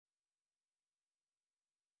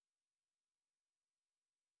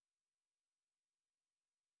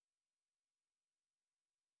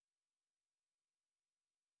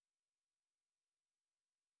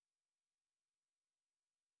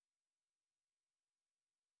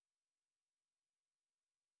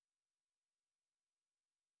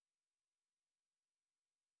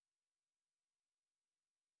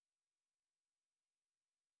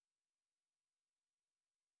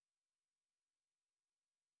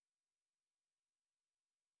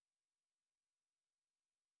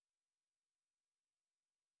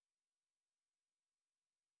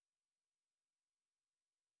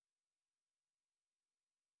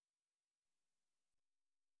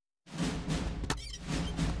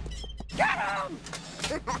Get him!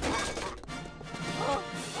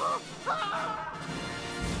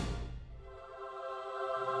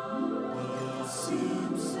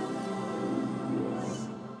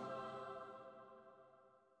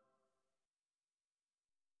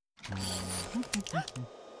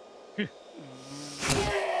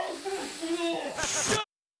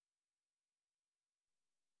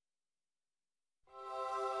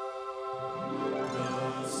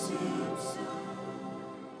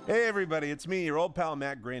 Hey everybody, it's me, your old pal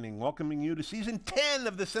Matt Groening, welcoming you to season 10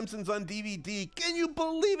 of The Simpsons on DVD. Can you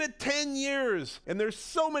believe it? 10 years! And there's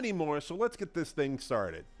so many more, so let's get this thing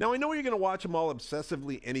started. Now I know you're going to watch them all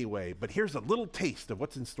obsessively anyway, but here's a little taste of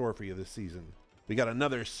what's in store for you this season. We got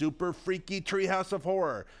another super freaky Treehouse of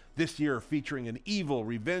Horror, this year featuring an evil,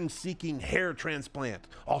 revenge-seeking hair transplant.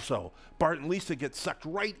 Also, Bart and Lisa get sucked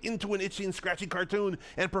right into an itchy and scratchy cartoon,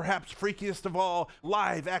 and perhaps freakiest of all,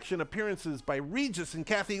 live-action appearances by Regis and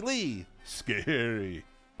Kathy Lee. Scary.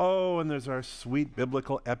 Oh, and there's our sweet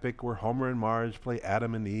biblical epic where Homer and Marge play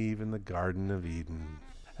Adam and Eve in the Garden of Eden,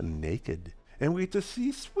 naked. And we get to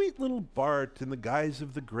see sweet little Bart in the guise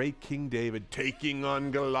of the great King David taking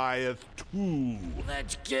on Goliath too.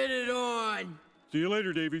 Let's get it on! See you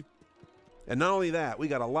later, Davey. And not only that, we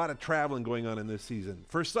got a lot of traveling going on in this season.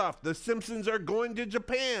 First off, the Simpsons are going to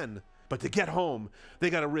Japan. But to get home,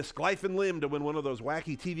 they gotta risk life and limb to win one of those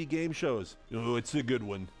wacky TV game shows. Oh, it's a good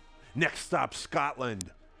one. Next stop,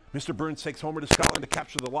 Scotland. Mr. Burns takes Homer to Scotland to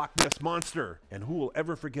capture the Loch Ness Monster. And who will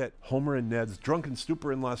ever forget Homer and Ned's drunken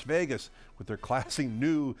stupor in Las Vegas with their classy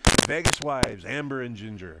new Vegas wives, Amber and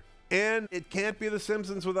Ginger. And it can't be The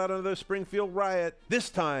Simpsons without another Springfield riot. This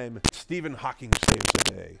time, Stephen Hawking saves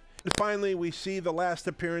the day. And finally, we see the last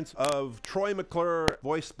appearance of Troy McClure,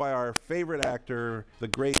 voiced by our favorite actor, the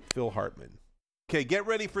great Phil Hartman. Okay, get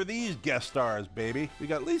ready for these guest stars, baby. We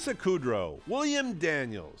got Lisa Kudrow, William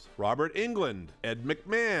Daniels, Robert Englund, Ed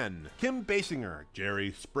McMahon, Kim Basinger,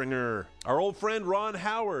 Jerry Springer, our old friend Ron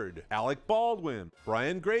Howard, Alec Baldwin,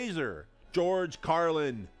 Brian Grazer, George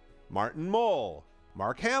Carlin, Martin Mull,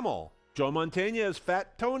 Mark Hamill, Joe Mantegna as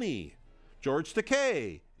Fat Tony, George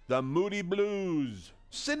Takei, The Moody Blues,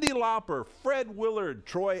 Cyndi Lauper, Fred Willard,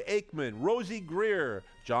 Troy Aikman, Rosie Greer,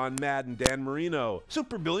 John Madden, Dan Marino,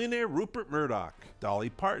 super billionaire Rupert Murdoch, Dolly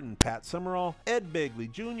Parton, Pat Summerall, Ed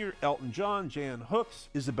Begley Jr., Elton John, Jan Hooks,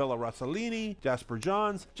 Isabella Rossellini, Jasper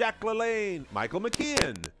Johns, Jack LaLanne, Michael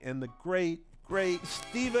McKeon, and the great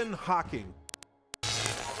Stephen Hawking.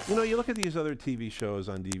 You know, you look at these other TV shows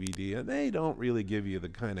on DVD, and they don't really give you the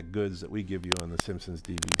kind of goods that we give you on The Simpsons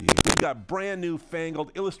DVD. We've got brand new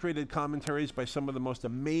fangled illustrated commentaries by some of the most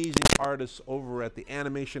amazing artists over at the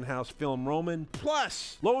Animation House Film Roman,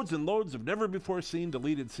 plus loads and loads of never-before-seen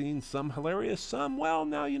deleted scenes, some hilarious, some, well,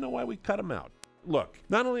 now you know why we cut them out. Look,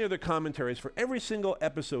 not only are there commentaries for every single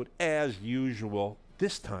episode as usual,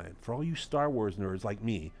 this time, for all you Star Wars nerds like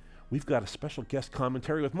me, we've got a special guest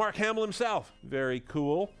commentary with Mark Hamill himself. Very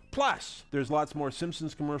cool. Plus, there's lots more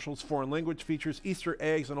Simpsons commercials, foreign language features, Easter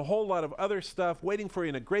eggs, and a whole lot of other stuff waiting for you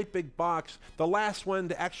in a great big box, the last one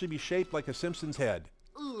to actually be shaped like a Simpsons head.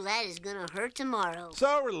 Ooh, that is gonna hurt tomorrow.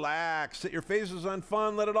 So relax, set your faces on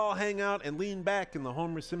fun, let it all hang out, and lean back in the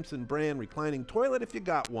Homer Simpson brand reclining toilet if you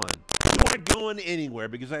got one. You aren't going anywhere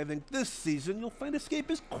because I think this season you'll find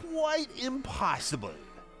escape is quite impossible.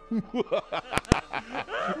 Shut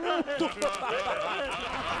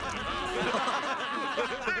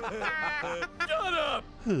up!